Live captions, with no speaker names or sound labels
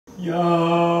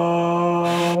Yo!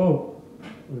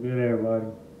 What's good, everybody?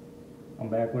 I'm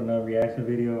back with another reaction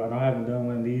video. I know I haven't done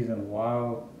one of these in a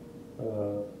while,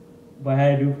 but I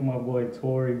had to do for my boy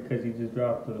Tory because he just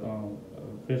dropped the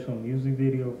official music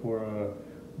video for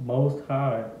Most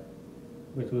High,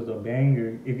 which was a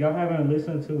banger. If y'all haven't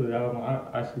listened to the album,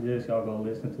 I suggest y'all go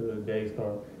listen to the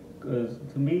Daystar, because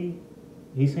to me,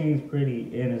 he seems pretty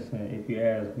innocent. If you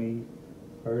ask me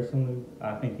personally,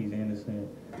 I think he's innocent.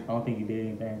 I don't think he did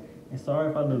anything. And sorry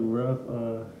if I look rough.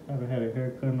 Haven't had a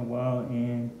haircut in a while,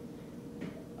 and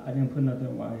I didn't put nothing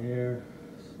in my hair.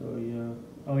 So yeah.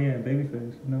 Oh yeah,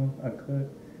 babyface. You know, I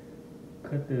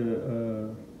cut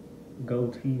the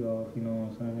goatee off. You know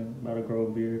what I'm saying? About to grow a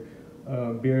beard.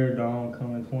 Beard dong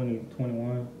coming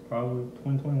 2021, probably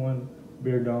 2021.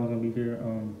 Beard dong's gonna be here.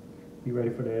 Be ready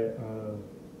for that.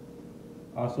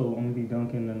 Also, I'm gonna be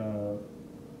dunking in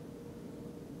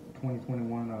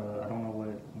 2021. I don't know what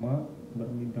month, but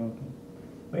I'm gonna be dunking.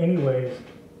 But anyways,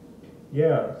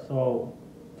 yeah. So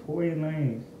Tory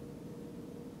Lanez,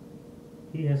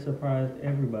 he has surprised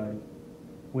everybody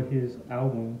with his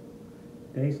album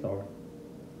Daystar.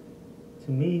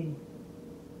 To me,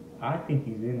 I think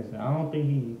he's innocent. I don't think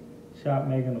he shot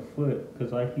Megan a foot,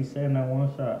 because like he said in that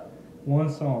one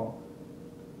song,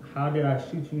 how did I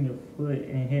shoot you in your foot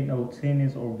and hit no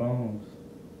tendons or bones?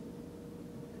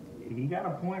 He got a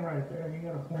point right there. He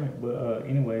got a point. But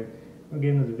anyway, we're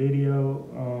getting this video.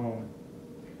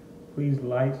 Please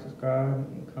like, subscribe,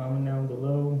 and comment down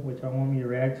below what y'all want me to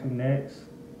react to next.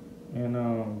 And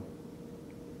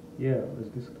yeah, let's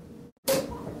get started.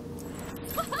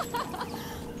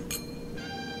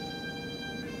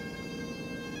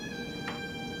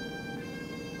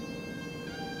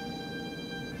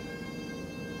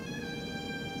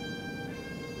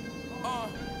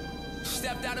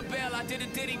 Stepped out of bail, I did a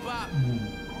diddy bop.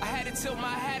 I had to tilt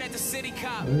my hat at the city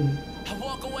cop. I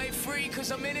walk away free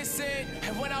cause I'm innocent.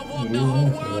 And when I walk, the whole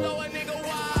world know a nigga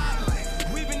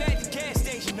why. We been at the gas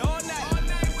station all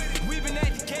night. We been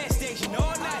at the gas station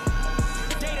all night.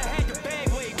 They done had the bag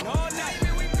waiting all night.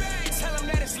 Tell them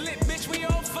that it's lit, bitch, we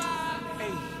on fire.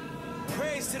 Hey,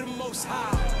 praise to the Most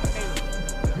High.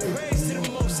 Hey, praise to the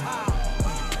Most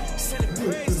High. Send it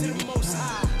praise to the Most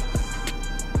High.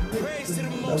 Praise to the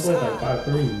Most High. Like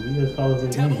 5'3". He just follows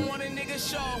his Devil want a nigga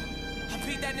show. I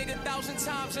beat that nigga 1,000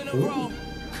 times in a row.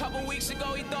 Couple weeks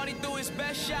ago, he thought he threw his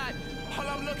best shot. All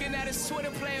I'm looking at is Twitter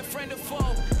playing friend or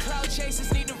foe. Cloud chasers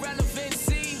need the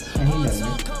relevancy. All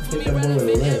talk come from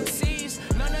irrelevant MCs.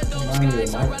 None of those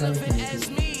guys are relevant as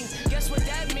me. Guess what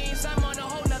that means? I'm on a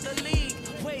whole nother league.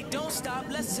 Wait, don't stop.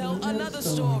 Let's tell another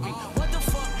story. What the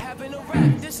fuck happened to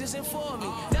rap? This isn't for me.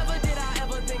 Never did I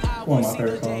ever think I would see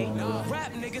the day.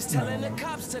 Rap niggas telling the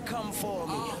cops to come for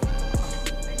me.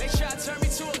 They try to turn me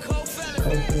to a cold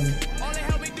felon. All they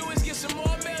help me do is get some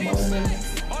more millions.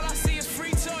 All I see is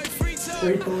free toy, free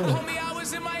toy. Homie, I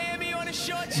was in Miami on a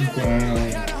short trip.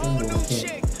 Got a whole new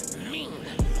chick.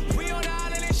 We on the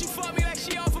island and she fucked me like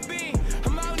she off a beam.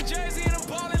 I'm out in Jersey and I'm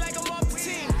balling like I'm off the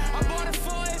team. I bought it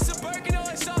for it's a Birkin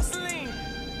or it's Saline.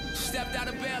 Stepped out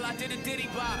of bail, I did a diddy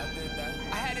bop.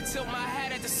 I had to tilt my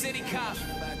hat at the city cop.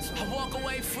 I walk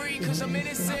away free cause I'm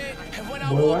innocent. And when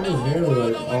I walk, the whole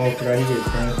world know a nigga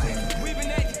why. We've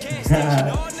been at the gas station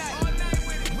all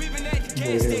night. We've been at the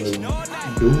gas station all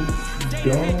night. They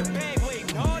done had the bag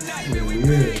waiting all night.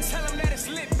 Tell them that it's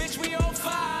lit, bitch, we on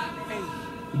fire.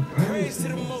 Hey, praise to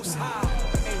the Most High.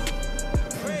 Hey,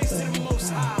 praise to the Most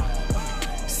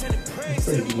High. Send it praise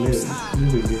to the Most High.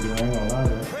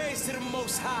 Praise to the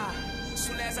Most High.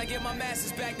 Soon as I get my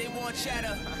masters back, they want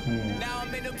chatter. Now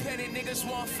I'm independent, niggas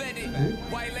want fetted.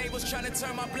 White labels trying to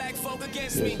turn my black folk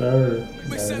against me.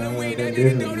 We selling weed, that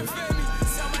nigga don't offend me.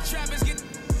 Tell my trappers get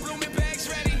blooming bags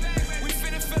ready. We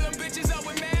finna fill them bitches up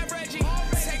with Mad Reggie.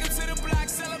 Take them to the block,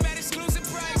 sell them at exclusive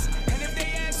price. And if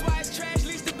they ask why it's trash,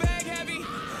 least the bag heavy.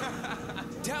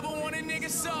 Devil want a nigga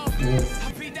soft.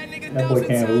 I beat that nigga 1,000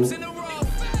 times in a row.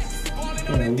 Balling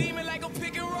on a demon like a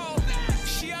pick and roll.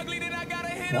 She ugly, then I gotta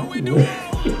hit her with the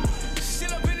wall.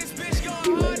 Still up in this bitch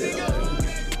going hard,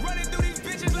 nigga. Running through these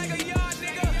bitches like a yard,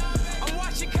 nigga. I'm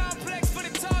watching Complex for the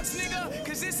talks, nigga.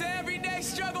 Cause it's an everyday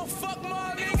struggle, fuck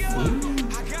more, nigga.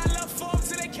 I got love for them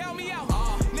till they count me out.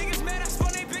 Niggas mad, I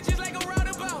spun they bitches like a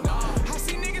roundabout. I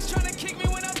see niggas trying to kick me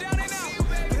when I'm down and out.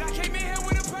 But I came in here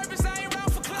with a purpose, I ain't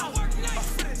round for clout.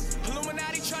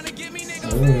 Illuminati trying to get me, nigga.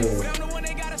 But I'm the one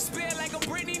they gotta spare like a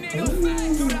Britney, nigga.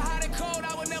 Through the hot and cold,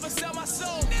 I would never sell my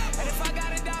soul. And if I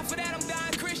gotta die for that, I'm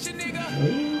dying Christian, nigga.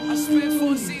 I spent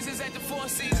 4 seasons at the Four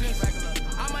Seasons.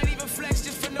 I might even flex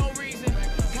just for no reason.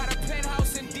 Got a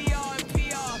penthouse in DR and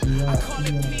PR. I call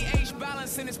it pH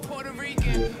balance and it's Puerto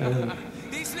Rican.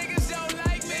 These niggas don't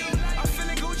like me.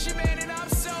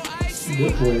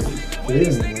 This boy is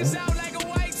spinning, man.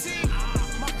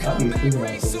 I'll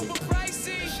be super on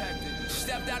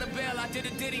Stepped out of bail, I did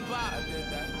a diddy bop.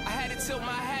 I had to tilt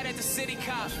my hat at the city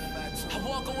cop. I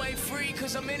walk away free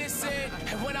cause I'm innocent.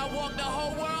 And when I walk the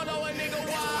whole world, oh a nigga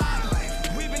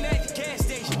wild. We been at the gas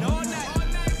station all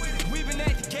night. We been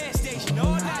at the gas station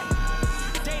all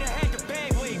night. They done had the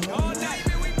bag waiting all night.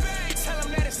 Tell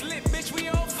them that it's lit, bitch, we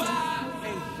on fire.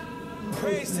 Ay.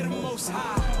 Praise to the Most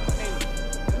High. Ay.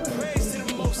 Praise to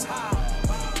the Most High.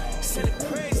 Send it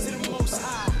praise to the Most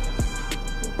High.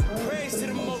 Praise to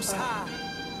the Most High.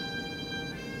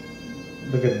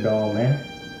 Look at the dog, man.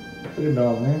 Look at the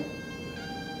dog, man.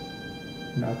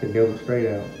 Knock the devil straight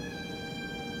out.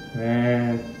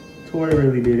 Man, Tory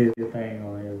really did his thing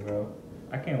on here, bro.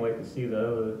 I can't wait to see the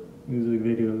other music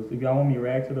videos. If y'all want me to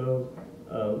react to those,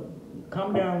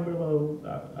 comment down below.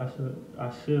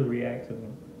 I should react to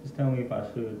them. Just tell me if I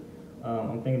should.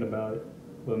 I'm thinking about it.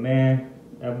 But man,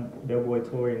 that boy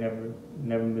Tory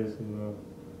never misses, bro.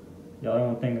 Y'all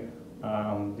don't think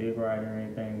I'm dick riding or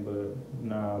anything, but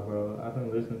nah, bro. I've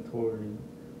been listening to Tory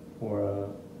for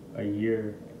a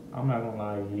year. I'm not gonna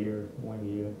lie, 1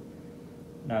 year.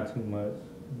 Not too much,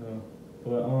 no.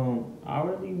 But I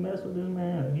really mess with this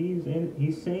man.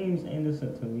 He seems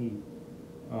innocent to me.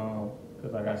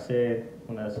 Cause like I said,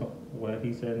 what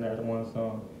he said in that one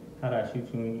song, how'd I shoot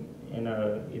you? And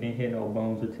it didn't hit no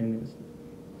bones or tendons.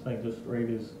 It's like the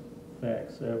straightest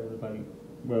facts ever. Like,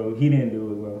 bro, he didn't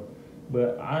do it, bro.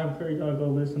 But I encourage y'all to go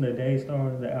listen to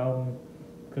Daystar, the album,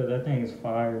 cause that thing is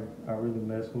fire. I really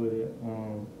mess with it.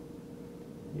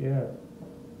 Yeah,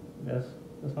 that's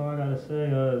all I gotta say.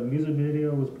 The music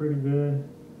video was pretty good.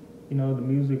 You know,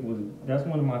 that's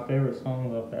one of my favorite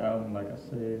songs off the album. Like I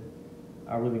said,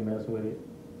 I really mess with it,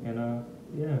 and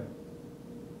yeah,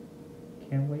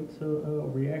 can't wait to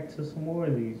react to some more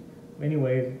of these. But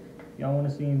anyways, if y'all want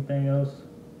to see anything else,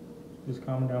 just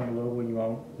comment down below what you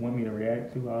want me to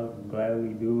react to. I'll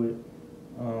gladly do it.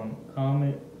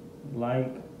 Comment,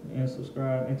 like, and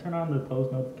subscribe, and turn on the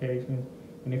post notifications.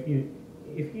 And if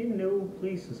you're new,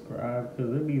 please subscribe,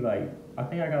 because it'd be like, I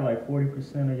think I got like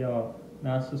 40% of y'all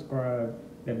not subscribed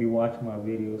that be watching my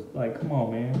videos. Like, come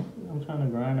on, man. I'm trying to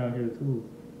grind out here too.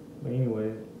 But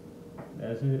anyway,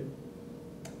 that's it.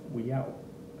 We out.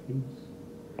 Peace.